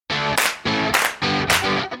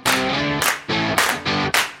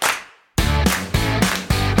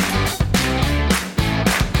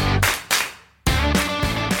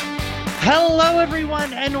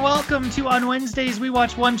and welcome to On Wednesdays We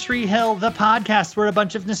Watch One Tree Hill, the podcast where a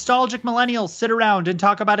bunch of nostalgic millennials sit around and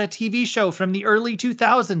talk about a TV show from the early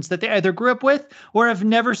 2000s that they either grew up with or have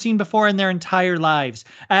never seen before in their entire lives.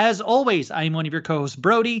 As always, I'm one of your co-hosts,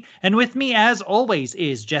 Brody, and with me, as always,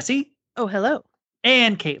 is Jesse. Oh, hello.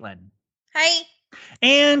 And Caitlin. Hi.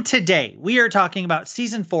 And today we are talking about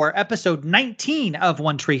season 4, episode 19 of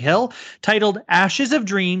One Tree Hill, titled Ashes of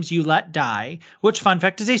Dreams You Let Die, which, fun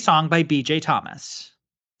fact, is a song by B.J. Thomas.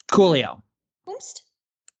 Coolio. Whomst?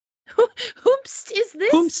 Whomst is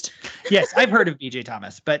this? Whomst. Yes, I've heard of B.J.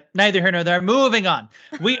 Thomas, but neither here nor there. Moving on.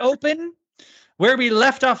 We open where we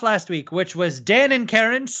left off last week, which was Dan and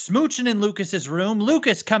Karen smooching in Lucas's room,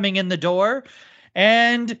 Lucas coming in the door,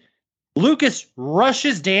 and Lucas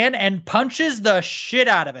rushes Dan and punches the shit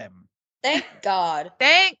out of him. Thank God.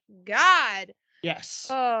 Thank God.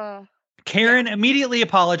 Yes. Karen immediately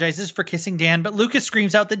apologizes for kissing Dan, but Lucas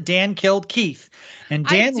screams out that Dan killed Keith. And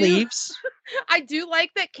Dan leaves. I do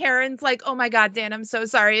like that Karen's like, oh my God, Dan, I'm so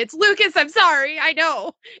sorry. It's Lucas. I'm sorry. I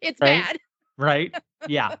know. It's bad. Right?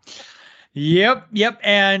 Yeah. Yep.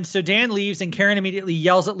 And so Dan leaves and Karen immediately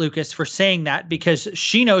yells at Lucas for saying that because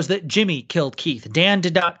she knows that Jimmy killed Keith. Dan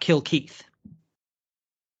did not kill Keith.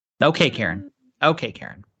 Okay, Karen. Okay,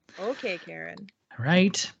 Karen.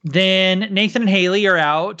 Right. Then Nathan and Haley are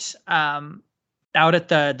out at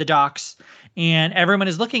the docks, and everyone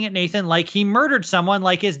is looking at Nathan like he murdered someone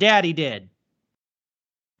like his daddy did.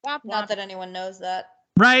 Not that anyone knows that.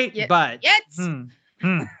 Right? But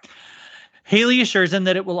Haley assures him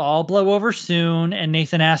that it will all blow over soon, and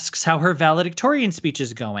Nathan asks how her valedictorian speech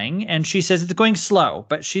is going, and she says it's going slow,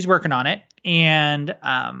 but she's working on it. And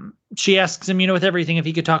she asks him, with everything, if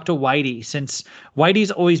he could talk to Whitey, since Whitey's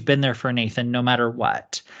always been there for Nathan no matter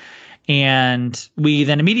what. And we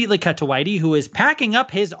then immediately cut to Whitey, who is packing up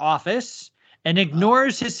his office and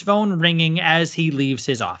ignores his phone ringing as he leaves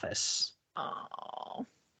his office. Oh,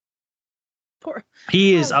 poor.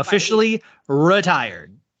 He is officially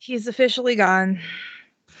retired. He's officially gone.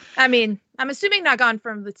 I mean, I'm assuming not gone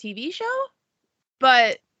from the TV show,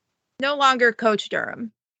 but no longer Coach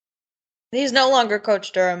Durham. He's no longer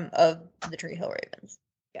Coach Durham of the Tree Hill Ravens.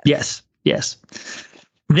 Yes.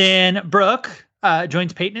 Then Brooke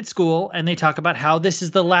joins Peyton at school, and they talk about how this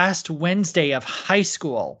is the last Wednesday of high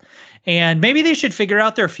school, and maybe they should figure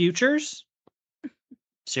out their futures.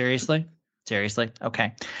 Seriously?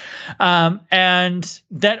 Okay. And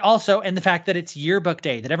that also, and the fact that it's yearbook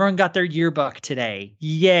day, that everyone got their yearbook today.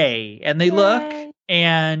 Yay. And they look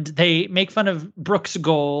and they make fun of Brooke's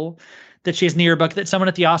goal that she has in the yearbook, that someone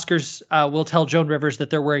at the Oscars will tell Joan Rivers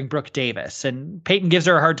that they're wearing Brooke Davis. And Peyton gives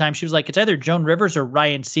her a hard time. She was like, it's either Joan Rivers or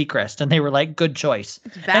Ryan Seacrest. And they were like, good choice.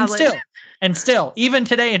 And still, even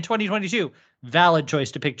today in 2022, valid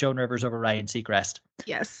choice to pick Joan Rivers over Ryan Seacrest.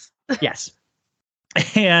 Yes.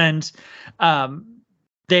 And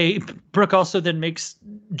Brooke also then makes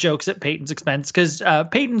jokes at Peyton's expense because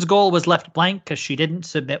Peyton's goal was left blank because she didn't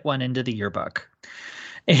submit one into the yearbook.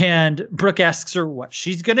 And Brooke asks her what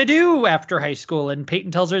she's going to do after high school. And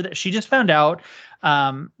Peyton tells her that she just found out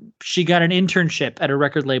she got an internship at a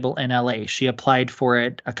record label in LA. She applied for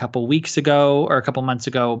it a couple months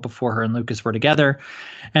ago before her and Lucas were together.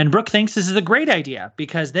 And Brooke thinks this is a great idea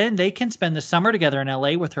because then they can spend the summer together in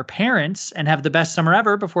LA with her parents and have the best summer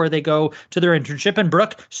ever before they go to their internship and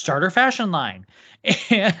Brooke start her fashion line.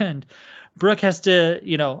 And Brooke has to,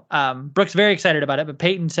 Brooke's very excited about it, but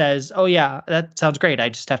Peyton says, oh yeah, that sounds great. I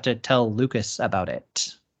just have to tell Lucas about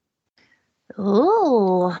it.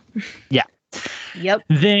 Oh. Yeah. Yep.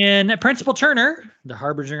 Then Principal Turner, the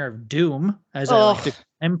harbinger of doom, as I like to,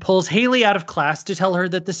 and pulls Haley out of class to tell her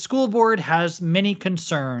that the school board has many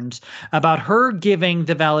concerns about her giving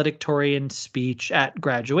the valedictorian speech at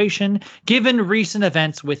graduation, given recent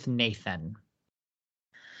events with Nathan.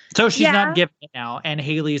 So she's not giving it now, and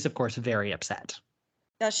Haley is, of course, very upset.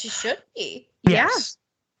 Yeah, she should be. Yes.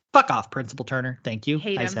 Fuck off, Principal Turner. Thank you.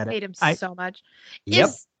 Hate him so much. Yep.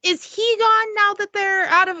 Is he gone now that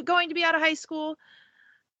they're going to be out of high school?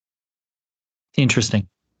 Interesting.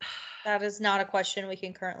 That is not a question we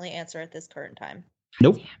can currently answer at this current time.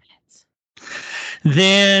 Nope. Damn it.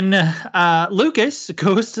 Then Lucas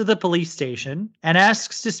goes to the police station and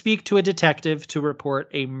asks to speak to a detective to report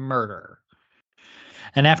a murder.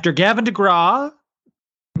 And after Gavin DeGraw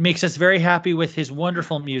makes us very happy with his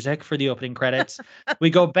wonderful music for the opening credits, we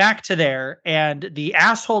go back to there, and the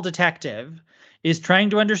asshole detective is trying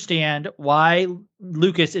to understand why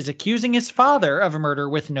Lucas is accusing his father of a murder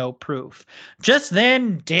with no proof. Just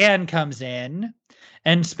then, Dan comes in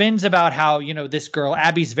and spins about how, this girl,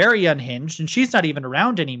 Abby's very unhinged and she's not even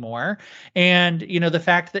around anymore. And, the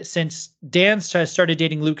fact that since Dan started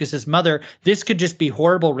dating Lucas's mother, this could just be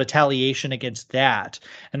horrible retaliation against that.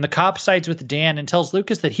 And the cop sides with Dan and tells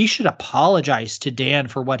Lucas that he should apologize to Dan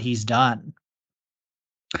for what he's done.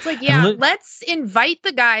 It's like, yeah, let's invite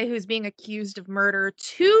the guy who's being accused of murder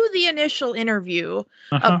to the initial interview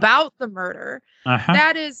about the murder.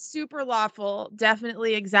 That is super lawful.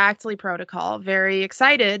 Definitely exactly protocol. Very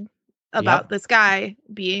excited about this guy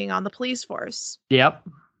being on the police force. Yep.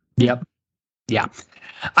 Yeah.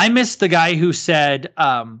 I missed the guy who said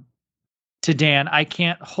to Dan, I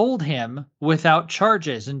can't hold him without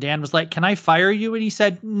charges. And Dan was like, can I fire you? And he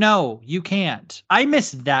said, no, you can't. I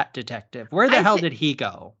missed that detective. Where the hell did he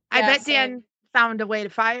go? I bet Dan found a way to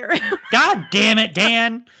fire him. God damn it,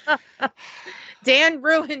 Dan. Dan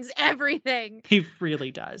ruins everything. He really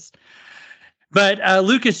does. But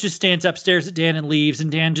Lucas just stands upstairs at Dan and leaves.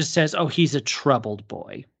 And Dan just says, oh, he's a troubled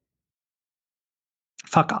boy.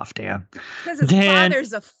 Fuck off, Dan. Because his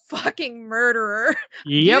father's a fucking murderer.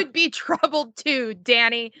 Yep. You'd be troubled too,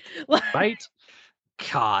 Danny. Right?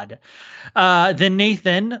 God. Then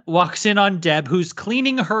Nathan walks in on Deb, who's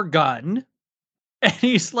cleaning her gun. And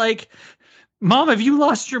he's like, Mom, have you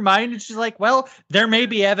lost your mind? And she's like, well, there may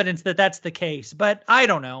be evidence that that's the case, but I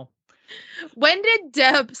don't know. When did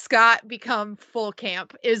Deb Scott become full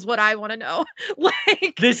camp is what I want to know.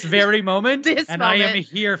 Like this very moment. I am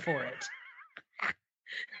here for it.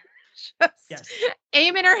 Yes.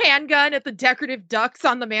 Aiming her handgun at the decorative ducks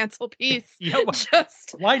on the mantelpiece. Yeah,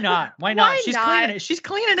 why not? Why not? Cleaning it. She's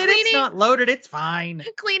cleaning it. It's not loaded. It's fine.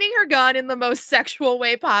 Cleaning her gun in the most sexual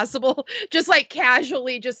way possible. Just like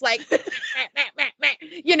casually, just like, like,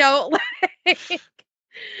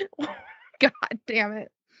 God damn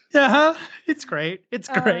it. It's great. It's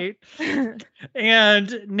great.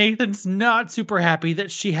 And Nathan's not super happy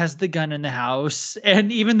that she has the gun in the house.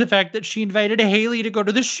 And even the fact that she invited Haley to go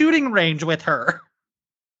to the shooting range with her.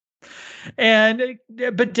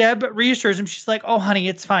 But Deb reassures him. She's like, oh, honey,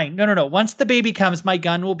 it's fine. No. Once the baby comes, my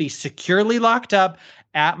gun will be securely locked up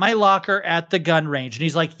at my locker at the gun range. And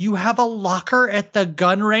he's like, you have a locker at the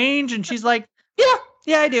gun range? And she's like,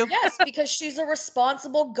 yeah, I do. Yes, because she's a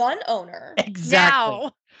responsible gun owner. Exactly.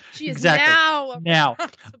 Now. She is now.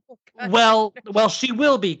 Well, she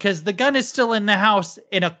will be because the gun is still in the house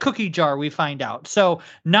in a cookie jar, we find out. So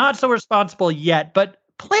not so responsible yet, but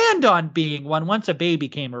planned on being one once a baby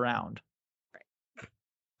came around.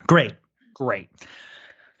 Great.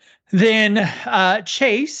 Then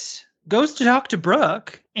Chase goes to talk to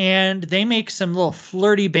Brooke and they make some little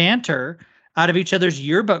flirty banter out of each other's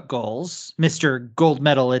yearbook goals, Mr. Gold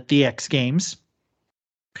Medal at the X Games.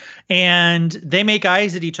 And they make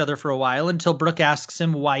eyes at each other for a while until Brooke asks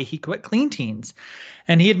him why he quit Clean Teens.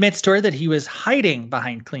 And he admits to her that he was hiding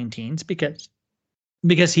behind Clean Teens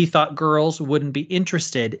because he thought girls wouldn't be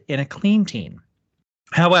interested in a clean teen.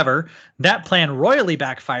 However, that plan royally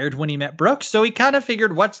backfired when he met Brooke, so he kind of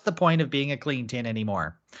figured, what's the point of being a clean teen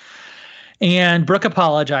anymore? And Brooke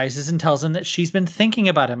apologizes and tells him that she's been thinking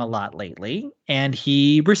about him a lot lately. And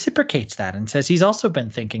he reciprocates that and says he's also been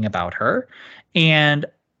thinking about her and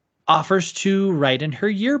offers to write in her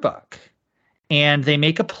yearbook. And they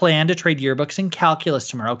make a plan to trade yearbooks in calculus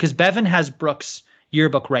tomorrow because Bevan has Brooke's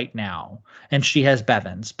yearbook right now and she has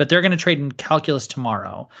Bevan's, but they're going to trade in calculus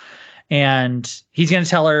tomorrow. And he's going to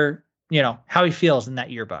tell her, how he feels in that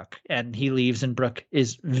yearbook. And he leaves and Brooke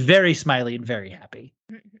is very smiley and very happy.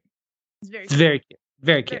 It's very cute.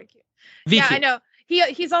 Very cute. Yeah, I know.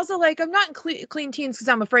 He's also like, I'm not in clean teens because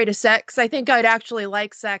I'm afraid of sex. I think I'd actually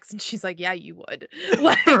like sex. And she's like, yeah, you would.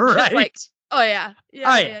 Right. Like, oh, yeah.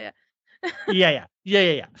 Yeah.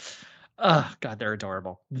 Yeah. Oh, God, they're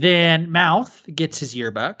adorable. Then Mouth gets his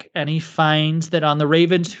yearbook and he finds that on the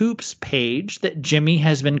Ravens Hoops page that Jimmy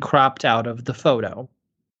has been cropped out of the photo.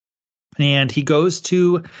 And he goes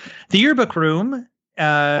to the yearbook room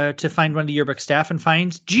to find one of the yearbook staff and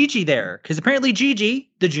finds Gigi there because apparently Gigi,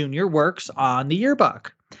 the junior, works on the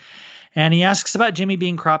yearbook. And he asks about Jimmy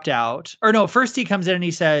being cropped out. Or no, first he comes in and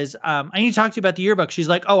he says, I need to talk to you about the yearbook. She's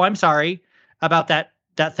like, oh, I'm sorry about that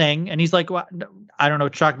thing. And he's like, well, I don't know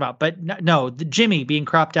what you're talking about. But no, the Jimmy being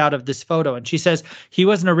cropped out of this photo. And she says he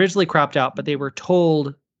wasn't originally cropped out, but they were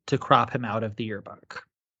told to crop him out of the yearbook.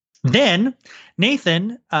 Then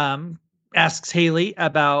Nathan asks Haley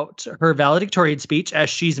about her valedictorian speech as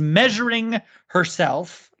she's measuring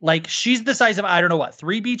herself. Like she's the size of,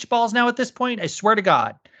 3 beach balls now at this point. I swear to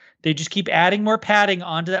God. They just keep adding more padding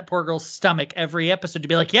onto that poor girl's stomach every episode to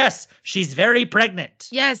be like, yes, she's very pregnant.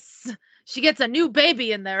 Yes. She gets a new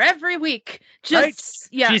baby in there every week. She's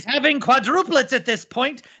having quadruplets at this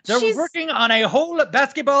point. They're working on a whole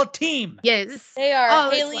basketball team. Yes. They are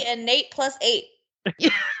Haley and Nate plus 8.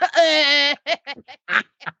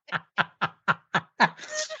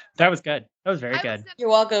 That was good. That was very good. You're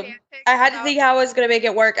welcome. I had to think how I was going to make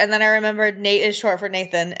it work, and then I remembered Nate is short for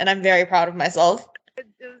Nathan, and I'm very proud of myself. It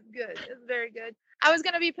was good. It was very good. I was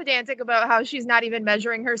going to be pedantic about how she's not even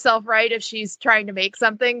measuring herself right if she's trying to make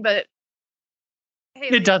something, but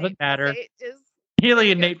Haley it doesn't matter.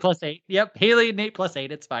 Haley and Nate plus 8. Yep. Haley and Nate plus 8.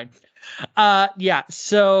 It's fine. Yeah.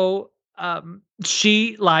 So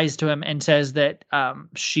she lies to him and says that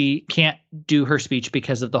she can't do her speech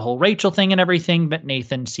because of the whole Rachel thing and everything, but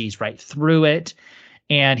Nathan sees right through it.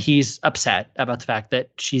 And he's upset about the fact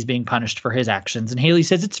that she's being punished for his actions. And Haley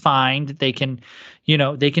says it's fine, that they can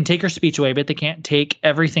take her speech away, but they can't take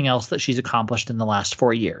everything else that she's accomplished in the last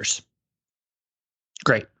 4 years.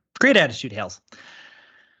 Great. Great attitude, Hales.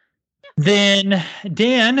 Then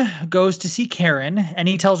Dan goes to see Karen, and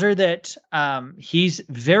he tells her that he's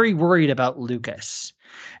very worried about Lucas.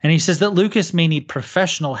 And he says that Lucas may need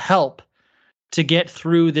professional help to get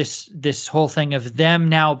through this whole thing of them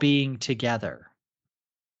now being together.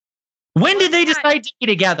 When did they decide to be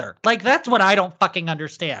together? Like, that's what I don't fucking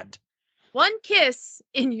understand. One kiss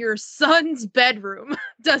in your son's bedroom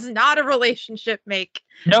does not a relationship make.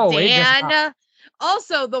 No, Dan.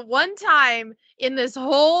 Also, the one time in this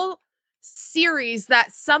whole series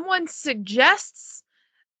that someone suggests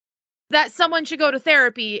that someone should go to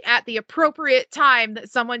therapy at the appropriate time,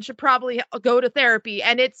 that someone should probably go to therapy,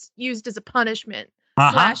 and it's used as a punishment /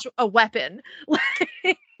 a weapon.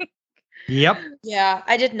 Yep. Yeah,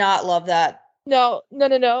 I did not love that. No.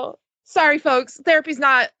 Sorry, folks. Therapy's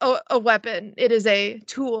not a weapon. It is a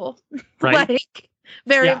tool. Right.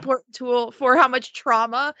 Very important tool for how much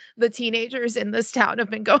trauma the teenagers in this town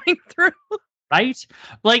have been going through. Right?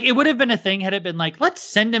 Like, it would have been a thing had it been like, let's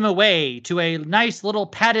send him away to a nice little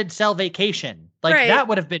padded cell vacation. Like, that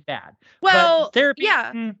would have been bad. Well, but therapy,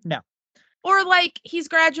 no. Or like, he's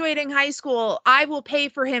graduating high school. I will pay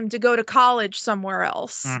for him to go to college somewhere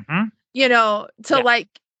else. Mm-hmm. Like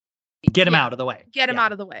get him out of the way. Get him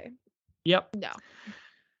out of the way. Yep.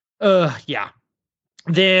 No. Yeah.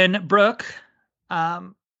 Then Brooke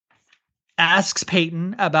asks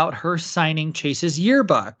Peyton about her signing Chase's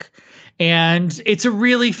yearbook. And it's a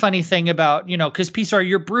really funny thing about, because P-Star,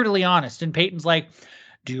 you're brutally honest. And Peyton's like,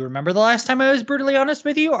 do you remember the last time I was brutally honest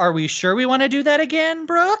with you? Are we sure we want to do that again,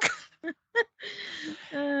 Brooke?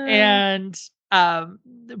 And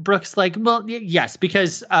Brooke's like, well, yes,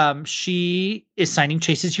 because she is signing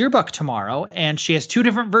Chase's yearbook tomorrow, and she has 2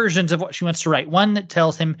 different versions of what she wants to write. One that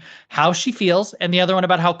tells him how she feels, and the other one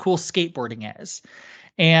about how cool skateboarding is.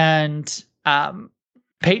 And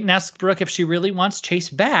Peyton asks Brooke if she really wants Chase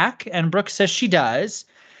back, and Brooke says she does,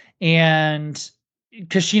 and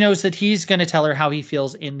because she knows that he's going to tell her how he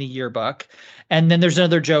feels in the yearbook. And then there's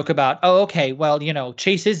another joke about, oh, okay, well,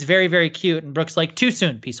 Chase is very, very cute, and Brooke's like, too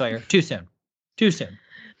soon, P. Sawyer, too soon. Too soon.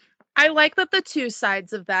 I like that the 2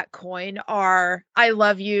 sides of that coin are, I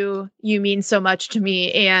love you, you mean so much to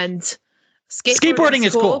me, and skateboarding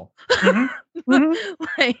is cool. Mm-hmm.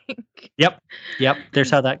 Mm-hmm. Yep. There's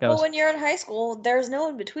how that goes. Well, when you're in high school, there's no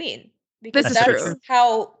in between. Because that's true.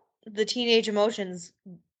 How the teenage emotions,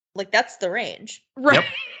 like, that's the range. Right. Yep.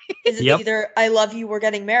 Is it either, I love you, we're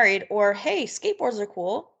getting married, or, hey, skateboards are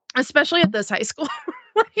cool. Especially at this high school.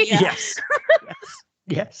 Yes.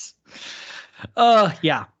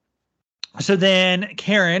 Yeah. So then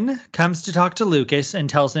Karen comes to talk to Lucas and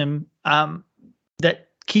tells him that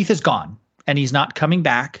Keith is gone and he's not coming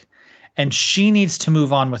back, and she needs to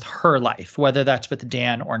move on with her life, whether that's with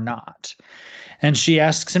Dan or not. And she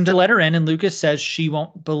asks him to let her in, and Lucas says she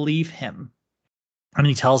won't believe him. And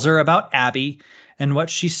he tells her about Abby and what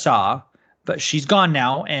she saw, but she's gone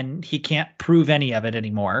now and he can't prove any of it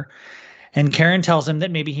anymore. And Karen tells him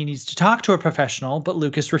that maybe he needs to talk to a professional, but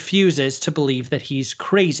Lucas refuses to believe that he's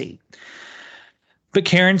crazy. But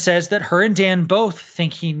Karen says that her and Dan both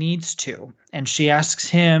think he needs to, and she asks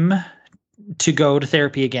him to go to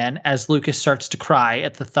therapy again as Lucas starts to cry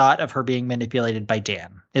at the thought of her being manipulated by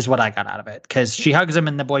Dan, is what I got out of it. Because she hugs him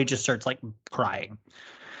and the boy just starts, like, crying.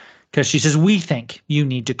 Because she says, we think you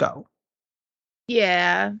need to go.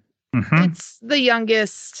 Yeah. Mm-hmm. It's the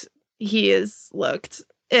youngest he has looked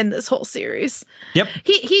in this whole series. Yep.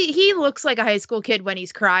 He looks like a high school kid when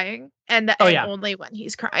he's crying, and only when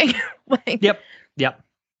he's crying. Yep.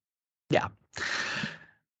 Yeah.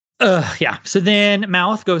 Yeah. So then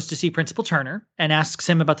Mouth goes to see Principal Turner and asks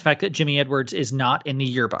him about the fact that Jimmy Edwards is not in the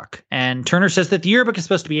yearbook. And Turner says that the yearbook is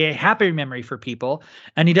supposed to be a happy memory for people,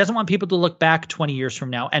 and he doesn't want people to look back 20 years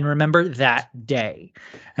from now and remember that day.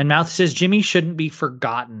 And Mouth says Jimmy shouldn't be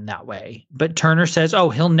forgotten that way. But Turner says, oh,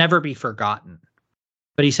 he'll never be forgotten.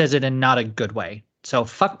 But he says it in not a good way. So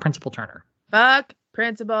fuck Principal Turner. Fuck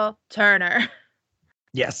Principal Turner.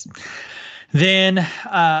 Yes. Then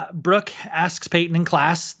Brooke asks Peyton in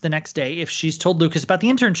class the next day if she's told Lucas about the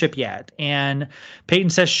internship yet. And Peyton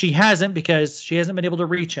says she hasn't because she hasn't been able to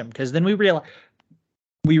reach him. Because then we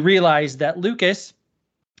realize that Lucas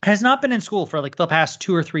has not been in school for like the past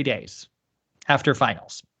 2 or 3 days after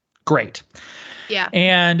finals. Great. Yeah.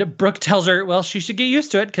 And Brooke tells her, well, she should get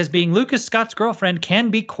used to it because being Lucas Scott's girlfriend can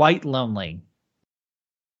be quite lonely.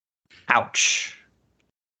 Ouch.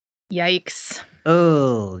 Yikes.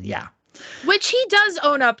 Oh, yeah. Which he does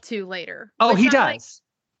own up to later. Oh, he does. Like,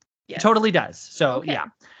 yes. He totally does. So, okay.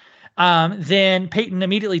 Yeah. Then Peyton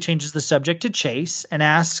immediately changes the subject to Chase and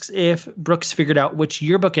asks if Brooke's figured out which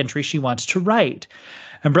yearbook entry she wants to write.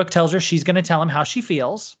 And Brooke tells her she's going to tell him how she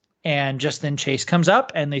feels. And just then Chase comes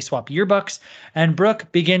up and they swap yearbooks. And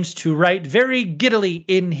Brooke begins to write very giddily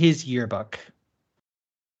in his yearbook.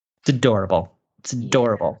 It's adorable. It's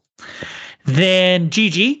adorable. Yeah. Then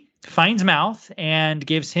Gigi finds Mouth and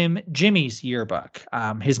gives him Jimmy's yearbook.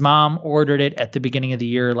 His mom ordered it at the beginning of the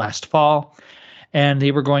year last fall, and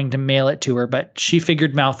they were going to mail it to her, but she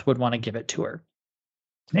figured Mouth would want to give it to her.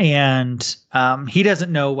 And he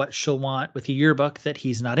doesn't know what she'll want with a yearbook that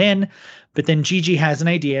he's not in, but then Gigi has an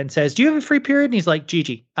idea and says, do you have a free period? And he's like,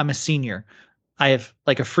 Gigi, I'm a senior. I have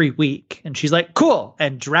like a free week. And she's like, cool,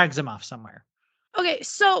 and drags him off somewhere. Okay,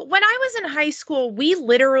 so when I was in high school, we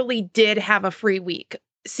literally did have a free week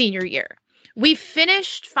senior year. We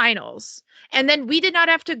finished finals, and then we did not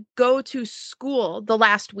have to go to school the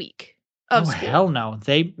last week of school. Hell no.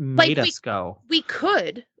 They made us go. We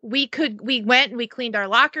went and we cleaned our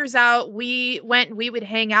lockers out. We would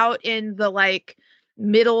hang out in the like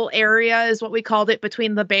middle area is what we called it,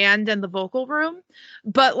 between the band and the vocal room.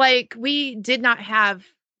 But like we did not have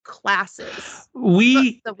classes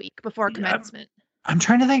the week before commencement. I'm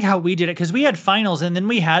trying to think how we did it, because we had finals and then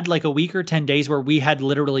we had like a week or 10 days where we had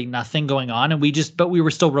literally nothing going on, and but we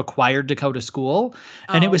were still required to go to school.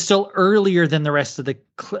 And it was still earlier than the rest of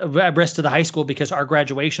the high school because our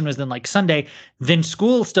graduation was then like Sunday. Then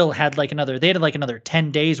school still had like another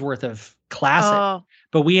 10 days worth of classes,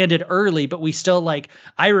 but we ended early. But we still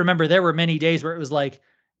I remember there were many days where it was like,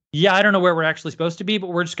 yeah, I don't know where we're actually supposed to be,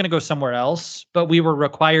 but we're just going to go somewhere else. But we were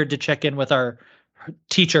required to check in with our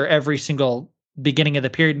teacher every single beginning of the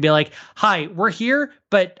period and be like, hi, we're here,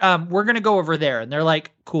 but we're going to go over there. And they're like,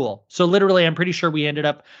 cool. So literally, I'm pretty sure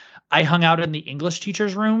I hung out in the English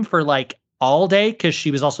teacher's room for like all day because she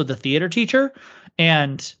was also the theater teacher.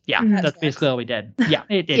 And yeah, that's basically all we did. Yeah,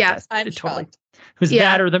 it totally.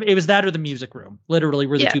 It was that or the music room. Literally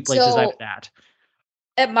were the two places I was at.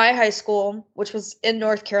 At my high school, which was in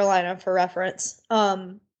North Carolina for reference,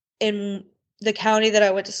 in the county that I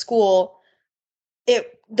went to school,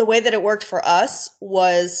 the way that it worked for us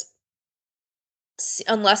was,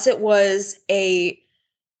 unless it was a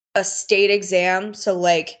state exam, so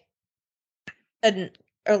like it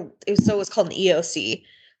was called an EOC,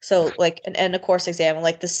 so like an end of course exam,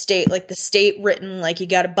 like the state written, like you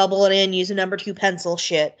got to bubble it in, use a number 2 pencil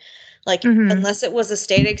shit. Like unless it was a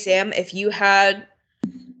state exam, if you had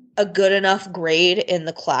a good enough grade in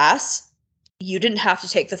the class, you didn't have to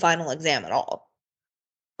take the final exam at all.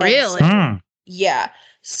 Really? Yeah.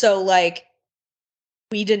 So like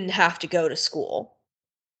we didn't have to go to school.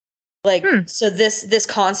 Like so this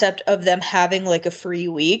concept of them having like a free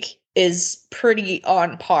week is pretty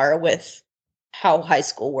on par with how high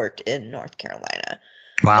school worked in North Carolina.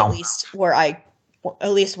 Wow. At least where I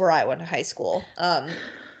went to high school.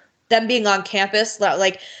 Them being on campus,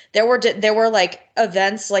 like there were like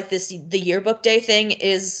events like this, the yearbook day thing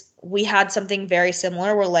we had something very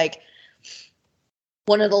similar where like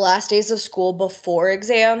one of the last days of school before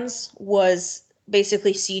exams was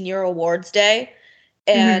basically senior awards day.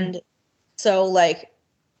 And so like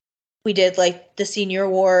we did like the senior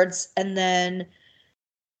awards, and then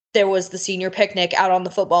there was the senior picnic out on the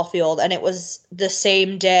football field, and it was the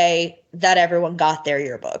same day that everyone got their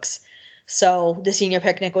yearbooks. So the senior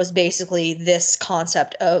picnic was basically this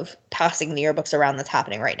concept of passing the yearbooks around that's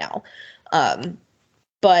happening right now.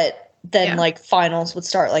 But then like finals would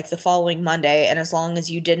start like the following Monday. And as long as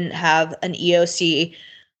you didn't have an EOC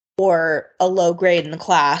or a low grade in the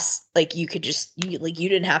class, like you could you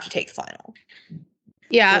didn't have to take the final.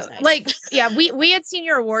 Yeah, nice. We had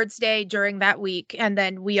senior awards day during that week, and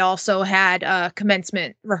then we also had a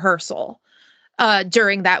commencement rehearsal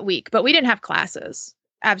during that week, but we didn't have classes.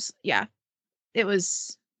 It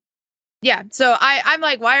was. Yeah, so I'm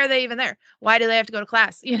like, why are they even there? Why do they have to go to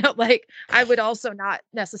class? You know, like I would also not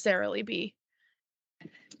necessarily be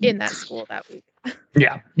in that school that week.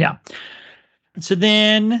 Yeah. So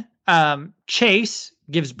then Chase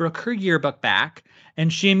gives Brooke her yearbook back,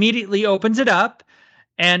 and she immediately opens it up,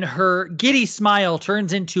 and her giddy smile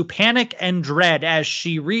turns into panic and dread as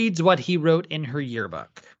she reads what he wrote in her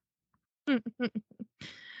yearbook.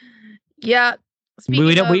 Yeah.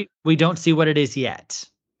 We don't see what it is yet.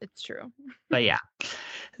 It's true. But yeah.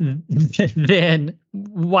 Then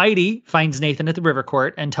Whitey finds Nathan at the River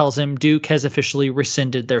Court and tells him Duke has officially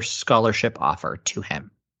rescinded their scholarship offer to him.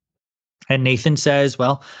 And Nathan says,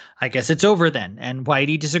 well, I guess it's over then. And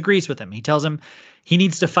Whitey disagrees with him. He tells him he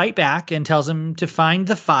needs to fight back and tells him to find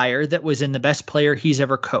the fire that was in the best player he's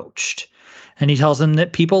ever coached. And he tells him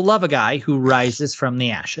that people love a guy who rises from the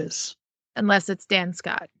ashes. Unless it's Dan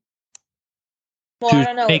Scott. Well, I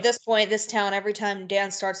don't know. At this point, this town, every time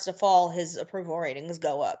Dan starts to fall, his approval ratings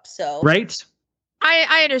go up. So right.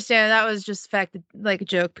 I understand that was just like a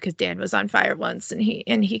joke because Dan was on fire once and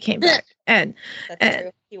he came back and that's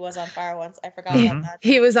true. He was on fire once. I forgot about that.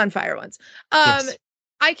 He was on fire once. Yes.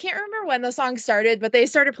 I can't remember when the song started, but they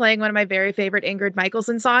started playing one of my very favorite Ingrid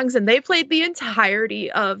Michaelson songs, and they played the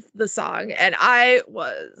entirety of the song, and I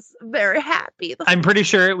was very happy. I'm pretty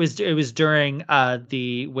sure it was during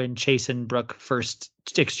when Chase and Brooke first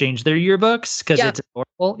exchanged their yearbooks because it's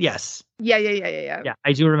adorable. Yes. Yeah. Yeah,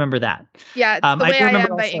 I do remember that. Yeah, The Way I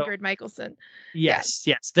Am by Ingrid Michaelson. Yes.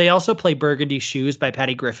 They also play Burgundy Shoes by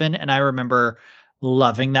Patty Griffin, and I remember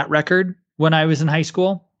loving that record when I was in high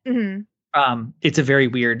school. Mm-hmm. It's a very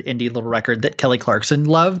weird indie little record that Kelly Clarkson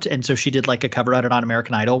loved, and so she did like a cover on it on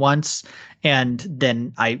American Idol once, and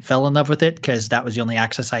then I fell in love with it because that was the only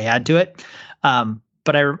access I had to it.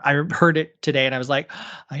 But I heard it today and I was like,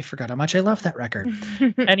 I forgot how much I love that record.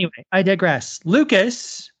 Anyway, I digress.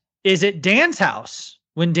 Lucas is at Dan's house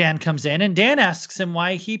when Dan comes in, and Dan asks him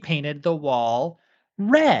why he painted the wall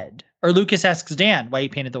red. Or Lucas asks Dan why he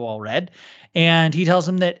painted the wall red. And he tells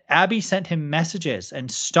him that Abby sent him messages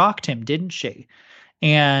and stalked him, didn't she?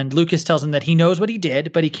 And Lucas tells him that he knows what he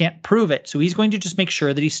did, but he can't prove it. So he's going to just make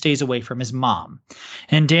sure that he stays away from his mom.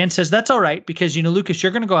 And Dan says, that's all right, because, Lucas,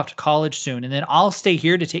 you're going to go off to college soon, and then I'll stay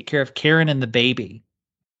here to take care of Karen and the baby.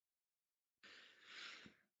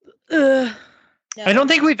 I don't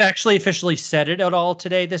think we've actually officially said it at all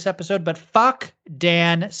today, this episode, but fuck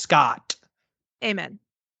Dan Scott. Amen.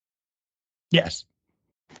 Yes.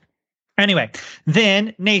 Anyway,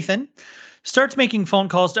 then Nathan starts making phone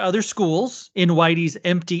calls to other schools in Whitey's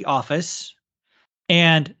empty office,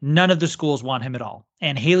 and none of the schools want him at all.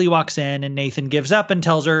 And Haley walks in, and Nathan gives up and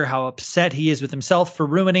tells her how upset he is with himself for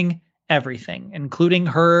ruining everything, including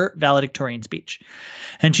her valedictorian speech.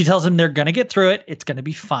 And she tells him they're going to get through it. It's going to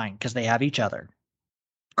be fine because they have each other.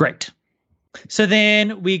 Great. So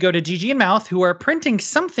then we go to Gigi and Mouth, who are printing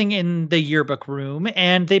something in the yearbook room,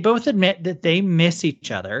 and they both admit that they miss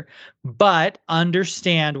each other, but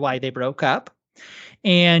understand why they broke up.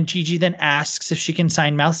 And Gigi then asks if she can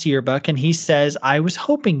sign Mouth's yearbook, and he says, I was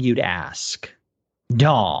hoping you'd ask.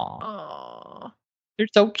 Aww. They're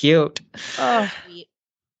so cute. Oh.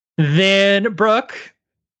 Then Brooke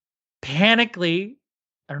panically,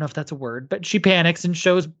 I don't know if that's a word, but she panics and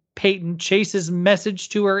shows Peyton Chase's message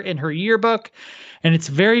to her in her yearbook, and it's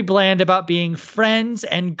very bland about being friends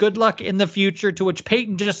and good luck in the future, to which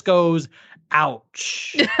Peyton just goes,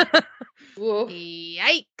 ouch.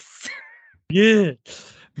 Yikes. Yeah.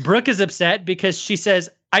 Brooke is upset because she says,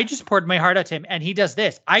 I just poured my heart out to him and he does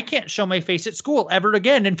this. I can't show my face at school ever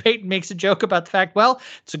again. And Peyton makes a joke about the fact, well,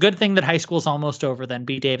 it's a good thing that high school's almost over then,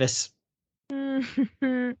 B. Davis. Good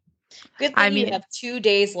thing you have 2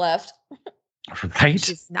 days left. Right?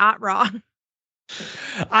 She's not wrong.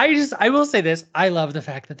 I will say this. I love the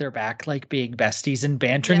fact that they're back, like being besties and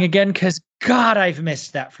bantering again, because God, I've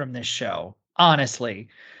missed that from this show. Honestly,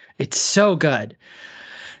 it's so good.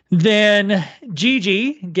 Then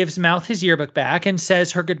Gigi gives Mouth his yearbook back and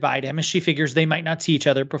says her goodbye to him as she figures they might not see each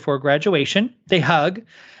other before graduation. They hug,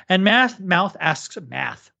 and Mouth asks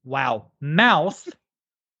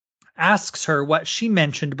her what she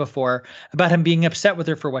mentioned before about him being upset with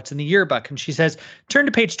her for what's in the yearbook. And she says, turn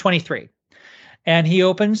to page 23. And he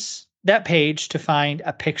opens that page to find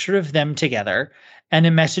a picture of them together and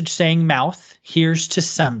a message saying, Mouth, here's to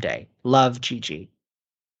someday. Love, Gigi.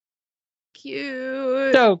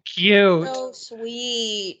 Cute. So cute. So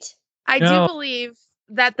sweet. I do believe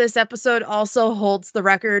that this episode also holds the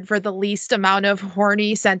record for the least amount of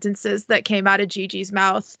horny sentences that came out of Gigi's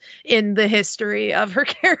mouth in the history of her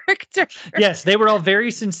character. Yes, they were all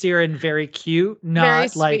very sincere and very cute,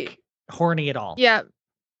 not like horny at all. Yeah.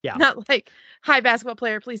 Yeah. Not like, hi, basketball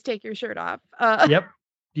player, please take your shirt off. Yep.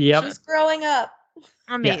 She's growing up.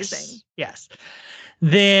 Amazing. Yes.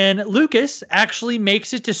 Then Lucas actually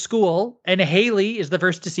makes it to school, and Haley is the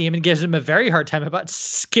first to see him and gives him a very hard time about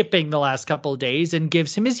skipping the last couple of days and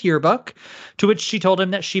gives him his yearbook, to which she told him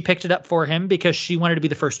that she picked it up for him because she wanted to be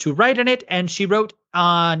the first to write in it, and she wrote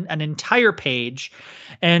on an entire page,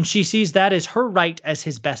 and she sees that as her right as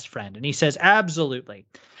his best friend. And he says, absolutely.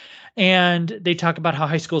 And they talk about how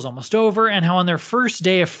high school is almost over and how on their first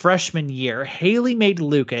day of freshman year, Haley made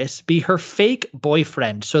Lucas be her fake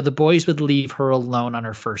boyfriend so the boys would leave her alone on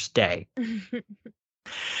her first day.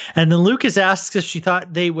 And then Lucas asks if she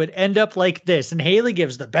thought they would end up like this. And Haley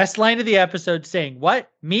gives the best line of the episode saying, what?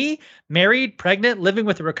 Me? Married, pregnant, living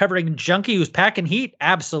with a recovering junkie who's packing heat?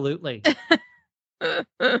 Absolutely.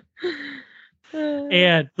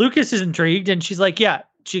 And Lucas is intrigued and she's like, yeah.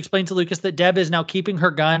 She explained to Lucas that Deb is now keeping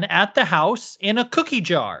her gun at the house in a cookie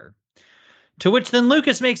jar. To which then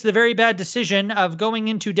Lucas makes the very bad decision of going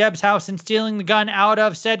into Deb's house and stealing the gun out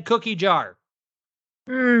of said cookie jar.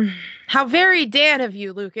 How very Dan of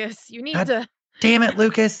you, Lucas. You need to... Damn it,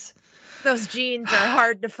 Lucas. Those genes are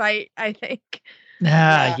hard to fight, I think.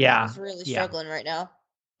 Yeah. He's really struggling right now.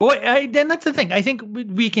 Boy, and that's the thing. I think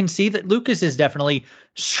we can see that Lucas is definitely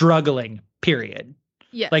struggling, period.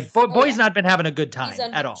 Yes. Like, boy's not been having a good time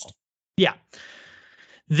at all. Yeah.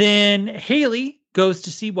 Then Haley goes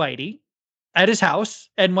to see Whitey at his house,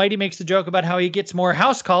 and Whitey makes a joke about how he gets more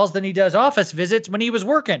house calls than he does office visits when he was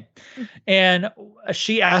working. And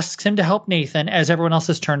she asks him to help Nathan as everyone else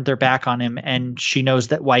has turned their back on him, and she knows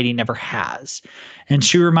that Whitey never has. And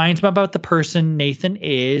she reminds him about the person Nathan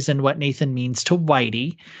is and what Nathan means to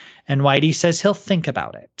Whitey. And Whitey says he'll think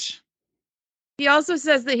about it. He also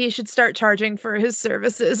says that he should start charging for his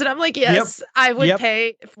services. And I'm like, yes, I would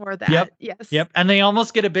pay for that. Yes. And they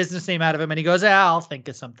almost get a business name out of him. And he goes, I'll think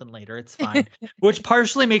of something later. It's fine. Which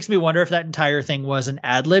partially makes me wonder if that entire thing wasn't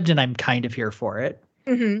ad-libbed, and I'm kind of here for it.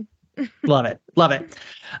 Mm-hmm. Love it.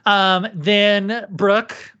 Then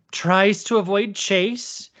Brooke tries to avoid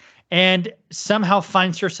Chase and somehow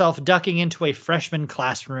finds herself ducking into a freshman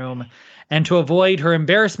classroom. And to avoid her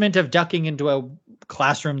embarrassment of ducking into a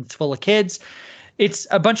classroom that's full of kids, it's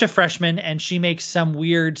a bunch of freshmen, and she makes some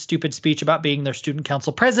weird, stupid speech about being their student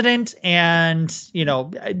council president and,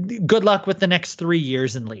 good luck with the next 3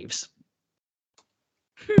 years, and leaves.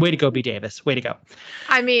 Way to go, B. Davis. Way to go.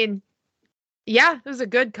 I mean, yeah, it was a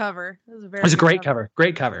good cover. It was a great cover.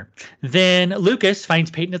 Great cover. Then Lucas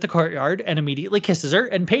finds Peyton at the courtyard and immediately kisses her.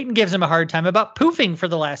 And Peyton gives him a hard time about poofing for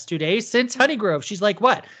the last 2 days since Honeygrove. She's like,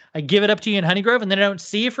 what? I give it up to you in Honeygrove and then I don't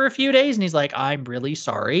see you for a few days? And he's like, I'm really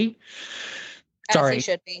sorry. Sorry. As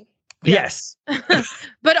he should be. Yes.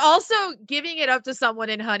 But also giving it up to someone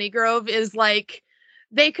in Honeygrove is like,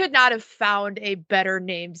 they could not have found a better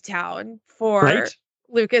named town for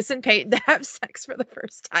Lucas and Peyton to have sex for the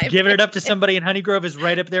first time. Giving it up to somebody in Honeygrove is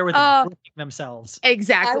right up there with themselves.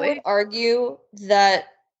 Exactly. I would argue that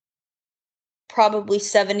probably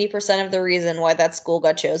 70% of the reason why that school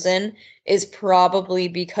got chosen is probably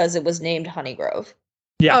because it was named Honeygrove.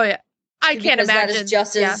 Yeah. Oh, yeah. I can't imagine. That is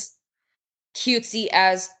just as cutesy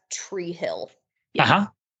as Tree Hill. Yeah.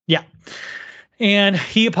 Yeah. And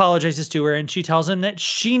he apologizes to her, and she tells him that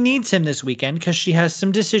she needs him this weekend because she has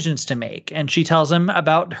some decisions to make. And she tells him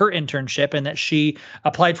about her internship and that she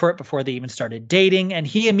applied for it before they even started dating. And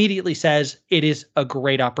he immediately says it is a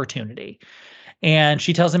great opportunity. And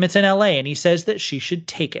she tells him it's in LA, and he says that she should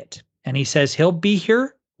take it. And he says he'll be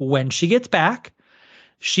here when she gets back.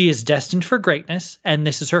 She is destined for greatness, and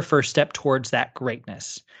this is her first step towards that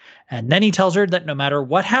greatness. And then he tells her that no matter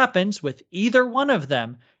what happens with either one of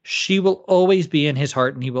them, she will always be in his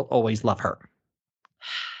heart and he will always love her.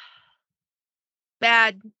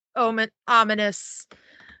 Bad, ominous.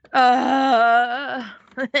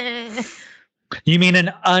 You mean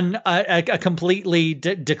a completely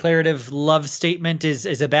declarative love statement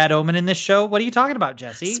is a bad omen in this show? What are you talking about,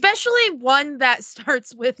 Jesse? Especially one that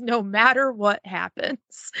starts with no matter what happens.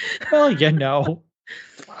 Well,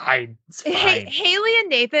 fine. It's fine. Haley and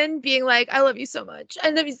Nathan being like, I love you so much.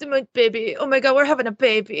 I love you so much, baby. Oh my God, we're having a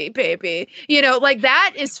baby. Like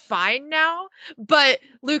that is fine now. But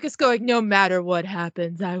Lucas going, no matter what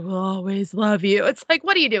happens, I will always love you. It's like,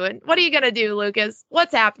 what are you doing? What are you going to do, Lucas?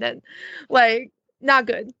 What's happening? Like, not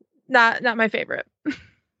good. Not my favorite.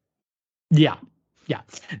 Yeah.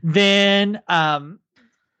 Then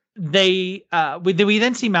we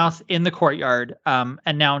then see Mouth in the courtyard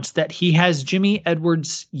announce that he has Jimmy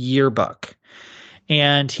Edwards' yearbook,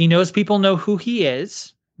 and he knows people know who he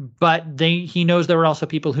is, but he knows there were also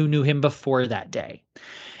people who knew him before that day,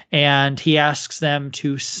 and he asks them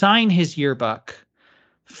to sign his yearbook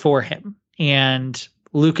for him. And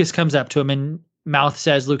Lucas comes up to him, and Mouth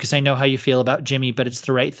says, "Lucas, I know how you feel about Jimmy, but it's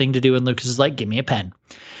the right thing to do." And Lucas is like, "Give me a pen."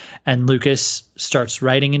 And Lucas starts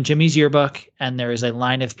writing in Jimmy's yearbook, and there is a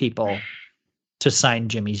line of people to sign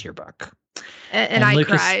Jimmy's yearbook. And I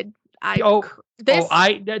Lucas, cried.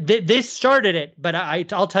 This started it, but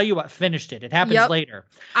I'll tell you what finished it. It happens later.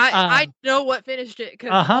 I know what finished it,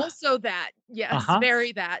 because also that. Yes,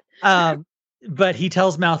 very that. But he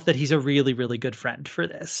tells Mouth that he's a really, really good friend for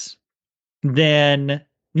this. Then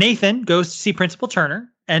Nathan goes to see Principal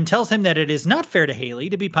Turner and tells him that it is not fair to Haley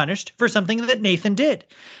to be punished for something that Nathan did.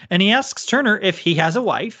 And he asks Turner if he has a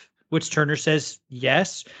wife, which Turner says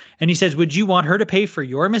yes. And he says, "Would you want her to pay for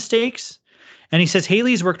your mistakes?" And he says,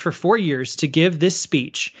 "Haley's worked for 4 years to give this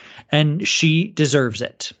speech, and she deserves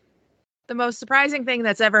it." The most surprising thing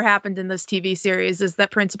that's ever happened in this TV series is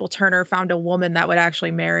that Principal Turner found a woman that would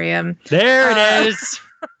actually marry him. There it is.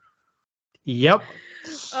 Yep.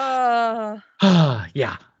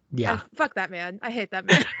 Yeah. Fuck that man. I hate that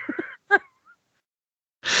man.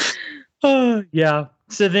 Yeah.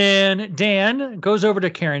 So then Dan goes over to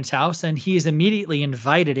Karen's house, and he is immediately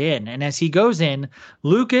invited in. And as he goes in,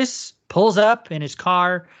 Lucas pulls up in his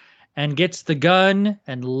car and gets the gun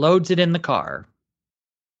and loads it in the car.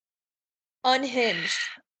 Unhinged.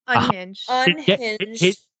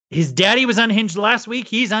 His daddy was unhinged last week.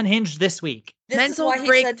 He's unhinged this week. This is why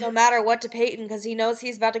he said no matter what to Peyton, because he knows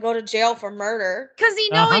he's about to go to jail for murder. Because he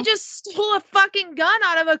knows he just stole a fucking gun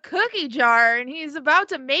out of a cookie jar, and he's about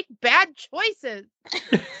to make bad choices.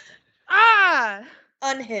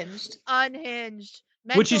 Unhinged.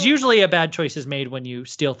 Which is usually a bad choice is made when you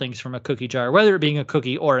steal things from a cookie jar, whether it being a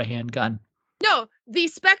cookie or a handgun. No, the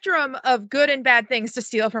spectrum of good and bad things to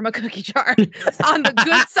steal from a cookie jar. On the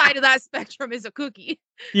good side of that spectrum is a cookie.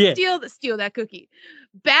 Yeah. Steal that cookie.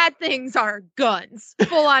 Bad things are guns,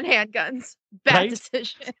 full-on handguns. Bad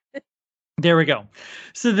decision. There we go.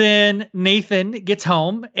 So then Nathan gets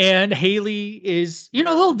home, and Haley is, a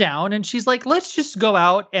little down, and she's like, "Let's just go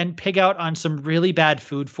out and pig out on some really bad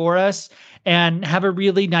food for us and have a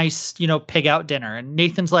really nice, pig out dinner." And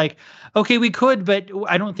Nathan's like, "Okay, we could, but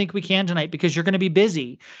I don't think we can tonight because you're going to be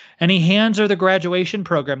busy." And he hands her the graduation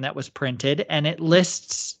program that was printed, and it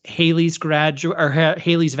lists Haley's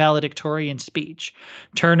Haley's valedictorian speech.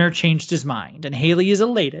 Turner changed his mind, and Haley is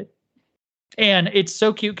elated. And it's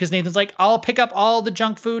so cute because Nathan's like, "I'll pick up all the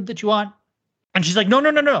junk food that you want." And she's like,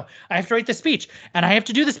 No. I have to write the speech, and I have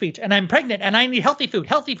to do the speech, and I'm pregnant, and I need healthy food.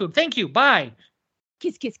 Thank you. Bye.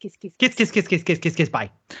 Kiss. Kiss.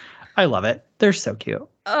 Bye. I love it. They're so cute.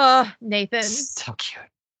 Nathan. So cute.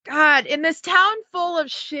 God, in this town full of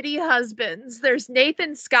shitty husbands, there's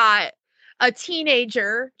Nathan Scott, a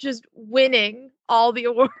teenager, just winning all the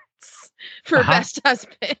awards for best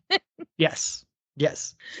husband. Yes.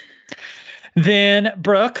 Then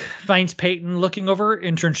Brooke finds Peyton looking over her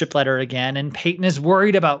internship letter again, and Peyton is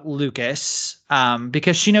worried about Lucas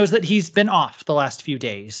because she knows that he's been off the last few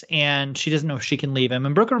days, and she doesn't know if she can leave him.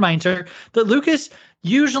 And Brooke reminds her that Lucas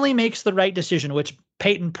usually makes the right decision, which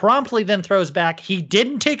Peyton promptly then throws back. "He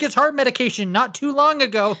didn't take his heart medication not too long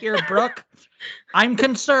ago here, Brooke. I'm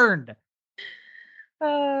concerned."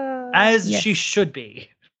 She should be.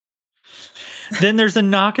 Then there's a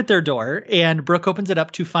knock at their door, and Brooke opens it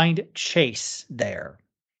up to find Chase there.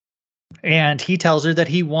 And he tells her that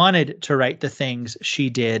he wanted to write the things she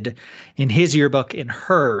did in his yearbook in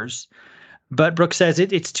hers. But Brooke says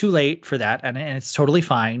it's too late for that, and it's totally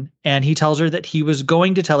fine. And he tells her that he was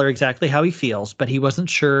going to tell her exactly how he feels, but he wasn't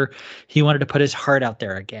sure he wanted to put his heart out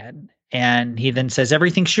there again. And he then says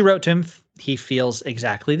everything she wrote to him, he feels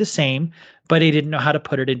exactly the same, but he didn't know how to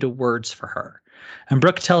put it into words for her. And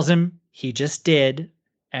Brooke tells him he just did,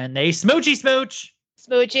 and they smooch.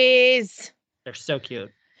 Smoochies. They're so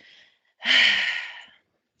cute.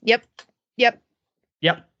 Yep.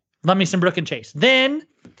 Love me some Brooke and Chase. Then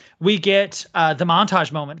we get the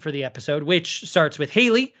montage moment for the episode, which starts with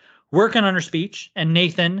Haley working on her speech and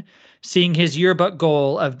Nathan seeing his yearbook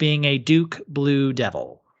goal of being a Duke Blue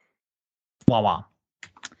Devil. Wah.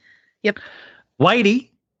 Yep. Whitey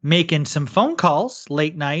making some phone calls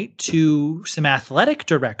late night to some athletic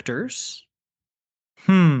directors.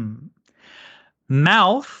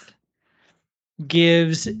 Mouth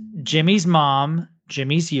gives Jimmy's mom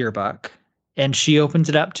Jimmy's yearbook, and she opens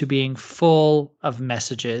it up to being full of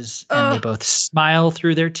messages, and they both smile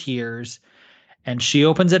through their tears. and she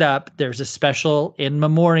opens it up. There's a special in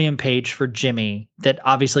memoriam page for Jimmy that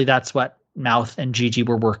obviously that's what Mouth and Gigi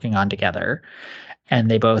were working on together. And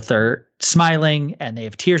they both are smiling and they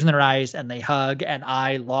have tears in their eyes and they hug. And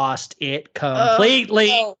I lost it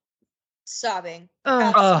completely. Sobbing.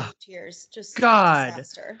 Tears. Just God.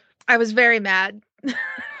 Disaster. I was very mad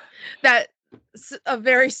that a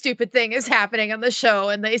very stupid thing is happening on the show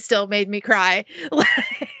and they still made me cry.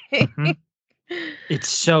 Mm-hmm. It's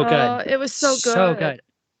so good. It was so good. So good.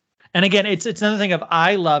 And again, it's another thing of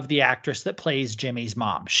I love the actress that plays Jimmy's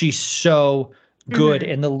mom. She's so good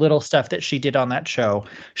in the little stuff that she did on that show.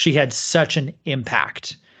 She had such an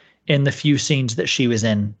impact in the few scenes that she was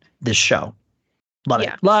in this show. Love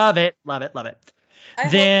it. Love it. Love it. Love it. I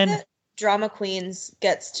hope that Drama Queens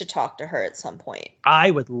gets to talk to her at some point.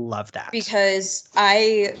 I would love that. Because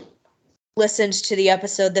I listened to the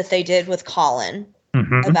episode that they did with Colin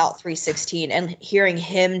about 316 and hearing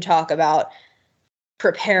him talk about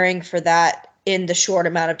preparing for that in the short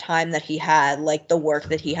amount of time that he had, like the work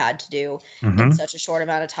that he had to do in such a short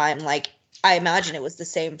amount of time. Like, I imagine it was the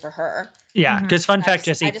same for her. Yeah, because fun fact,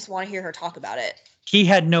 Jesse. I just want to hear her talk about it. He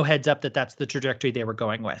had no heads up that that's the trajectory they were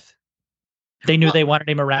going with. They knew they wanted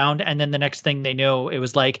him around, and then the next thing they knew, it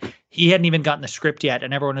was like he hadn't even gotten the script yet,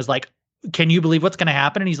 and everyone was like, can you believe what's going to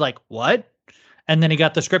happen? And he's like, what? And then he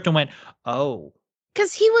got the script and went, oh.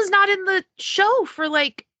 Because he was not in the show for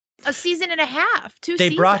like a season and a half, 2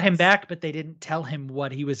 seasons. They brought him back, but they didn't tell him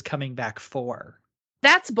what he was coming back for.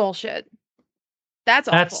 That's bullshit. That's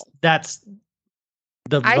awful. That's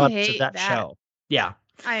the rubs of that show. Yeah.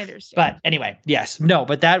 I understand. But anyway, yes. No,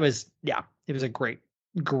 but that was, it was a great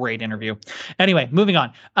interview. Anyway, moving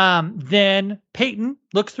on. Then Peyton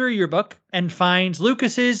looks through her yearbook and finds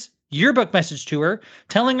Lucas's yearbook message to her,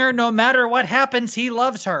 telling her no matter what happens, he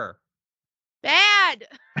loves her. Bad.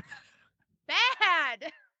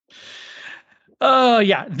 Bad. Oh,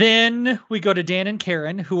 yeah. Then we go to Dan and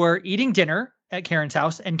Karen, who are eating dinner at Karen's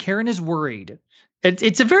house, and Karen is worried.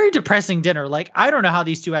 It's a very depressing dinner. Like, I don't know how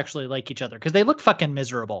these two actually like each other because they look fucking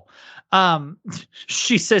miserable.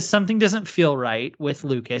 She says something doesn't feel right with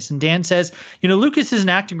Lucas, and Dan says, Lucas isn't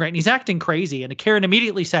acting right, and he's acting crazy. And Karen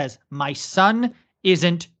immediately says, my son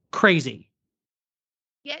isn't crazy.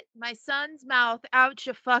 Get my son's mouth out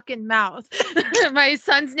your fucking mouth. My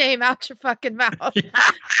son's name out your fucking mouth.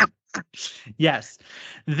 Yes.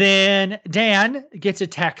 Then Dan gets a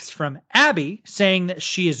text from Abby saying that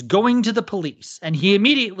she is going to the police, and he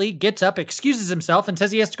immediately gets up, excuses himself, and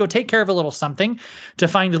says he has to go take care of a little something to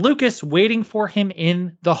find Lucas waiting for him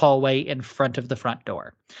in the hallway in front of the front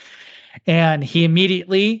door. And he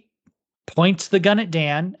immediately points the gun at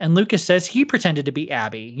Dan, and Lucas says he pretended to be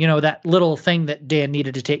Abby, that little thing that Dan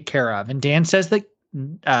needed to take care of. And Dan says that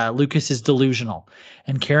Lucas is delusional,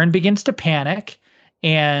 and Karen begins to panic.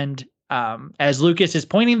 And as Lucas is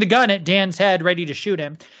pointing the gun at Dan's head, ready to shoot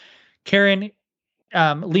him, Karen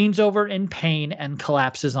leans over in pain and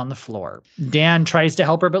collapses on the floor. Dan tries to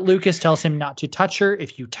help her, but Lucas tells him not to touch her.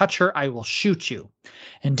 If you touch her, I will shoot you.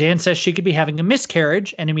 And Dan says she could be having a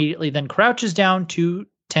miscarriage, and immediately then crouches down to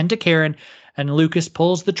tend to Karen, and Lucas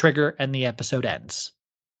pulls the trigger, and the episode ends.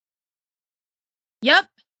 Yep.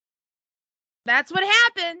 That's what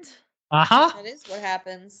happened. Uh-huh. That is what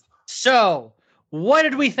happens. So, what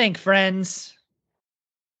did we think, friends?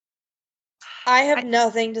 I have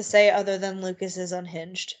nothing to say other than Lucas is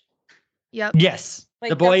unhinged. Yep. Yes.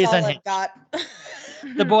 Like, the boy is unhinged.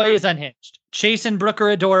 The boy is unhinged. Chase and Brooke are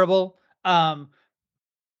adorable.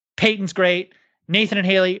 Peyton's great. Nathan and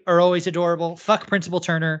Haley are always adorable. Fuck Principal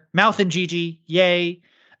Turner. Mouth and Gigi, yay.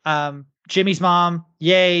 Jimmy's mom,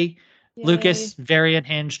 yay. Lucas, very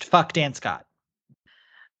unhinged. Fuck Dan Scott.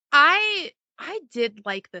 I did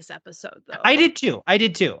like this episode, though. I did too.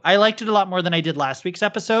 I liked it a lot more than I did last week's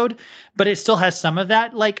episode, but it still has some of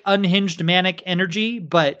that like unhinged manic energy,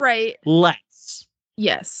 but less.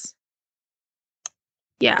 Yes.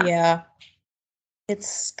 Yeah. Yeah.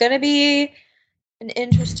 It's going to be an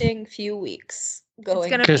interesting few weeks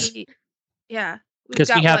going. It's going to be, yeah.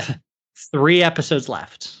 Because we have 3 episodes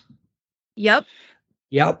left. Yep.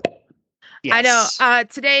 Yes. I know.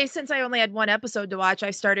 Today, since I only had 1 episode to watch,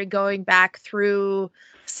 I started going back through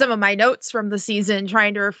some of my notes from the season,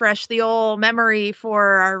 trying to refresh the old memory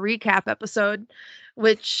for our recap episode,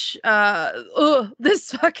 which,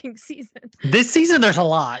 this fucking season. This season, there's a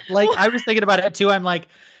lot. Like, I was thinking about it too. I'm like,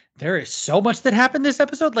 there is so much that happened this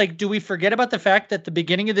episode. Like, do we forget about the fact that the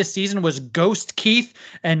beginning of this season was Ghost Keith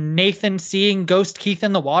and Nathan seeing Ghost Keith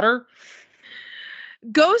in the water?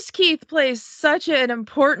 Ghost Keith plays such an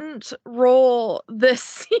important role this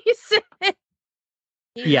season.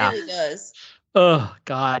 He really does. Oh,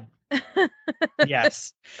 God.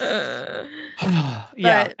 Yes.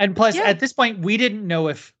 Yeah. And plus, at this point, we didn't know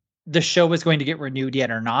if the show was going to get renewed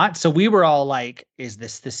yet or not. So we were all like, is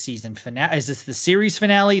this the season finale? Is this the series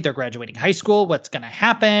finale? They're graduating high school. What's going to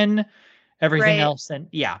happen? Everything else. And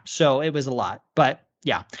yeah, so it was a lot. But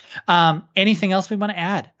yeah. Anything else we want to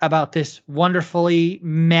add about this wonderfully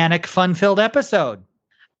manic, fun-filled episode?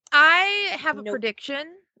 I have a prediction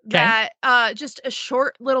that just a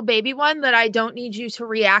short little baby one that I don't need you to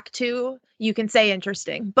react to. You can say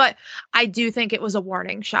interesting, but I do think it was a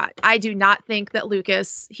warning shot. I do not think that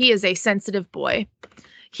Lucas, he is a sensitive boy.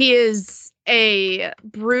 He is a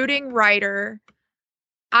brooding writer.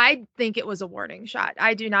 I think it was a warning shot.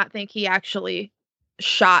 I do not think he actually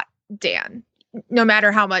shot Dan, no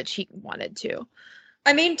matter how much he wanted to.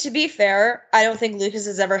 I mean, to be fair, I don't think Lucas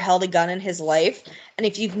has ever held a gun in his life. And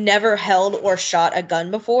if you've never held or shot a gun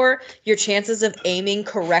before, your chances of aiming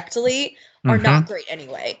correctly are not great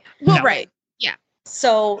anyway. Well, right. Yeah.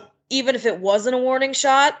 So even if it wasn't a warning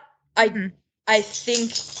shot, I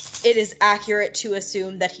think it is accurate to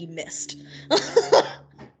assume that he missed.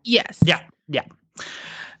 Yes. Yeah. Yeah.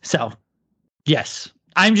 So, yes.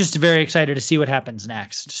 I'm just very excited to see what happens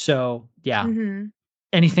next. So, yeah.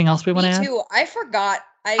 Anything else we want to add? Me too. I forgot.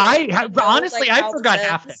 I honestly forgot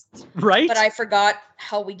half it. Right? But I forgot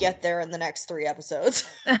how we get there in the next 3 episodes.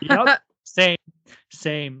 Yep.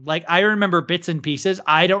 Same. Like, I remember bits and pieces.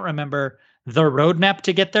 I don't remember the roadmap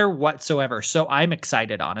to get there whatsoever. So I'm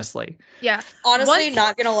excited, honestly. Yeah. Honestly,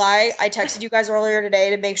 not gonna lie, I texted you guys earlier today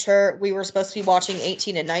to make sure we were supposed to be watching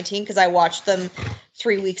 18 and 19 because I watched them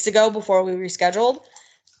 3 weeks ago before we rescheduled.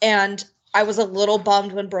 And I was a little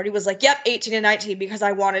bummed when Brody was like, yep, 18 and 19, because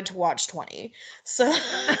I wanted to watch 20. So.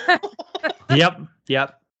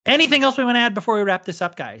 Yep. Anything else we want to add before we wrap this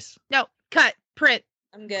up, guys? No, cut, print.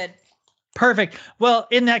 I'm good. Perfect. Well,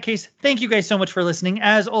 in that case, thank you guys so much for listening.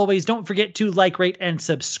 As always, don't forget to like, rate, and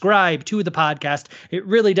subscribe to the podcast. It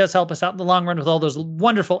really does help us out in the long run with all those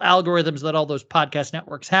wonderful algorithms that all those podcast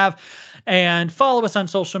networks have. And follow us on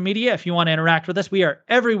social media if you want to interact with us. We are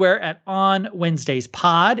everywhere at On Wednesdays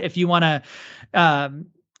Pod. If you want to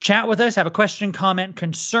chat with us, have a question, comment,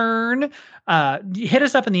 concern, hit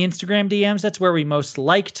us up in the Instagram DMs. That's where we most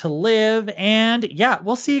like to live. And yeah,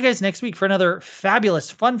 we'll see you guys next week for another fabulous,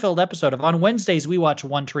 fun-filled episode of On Wednesdays We Watch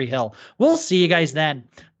One Tree Hill. We'll see you guys then.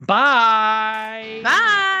 Bye.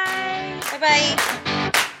 Bye.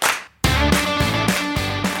 Bye-bye.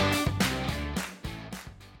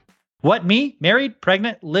 What, me? Married,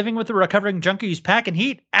 pregnant, living with a recovering junkie who's packing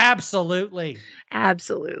heat? Absolutely.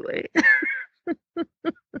 Absolutely.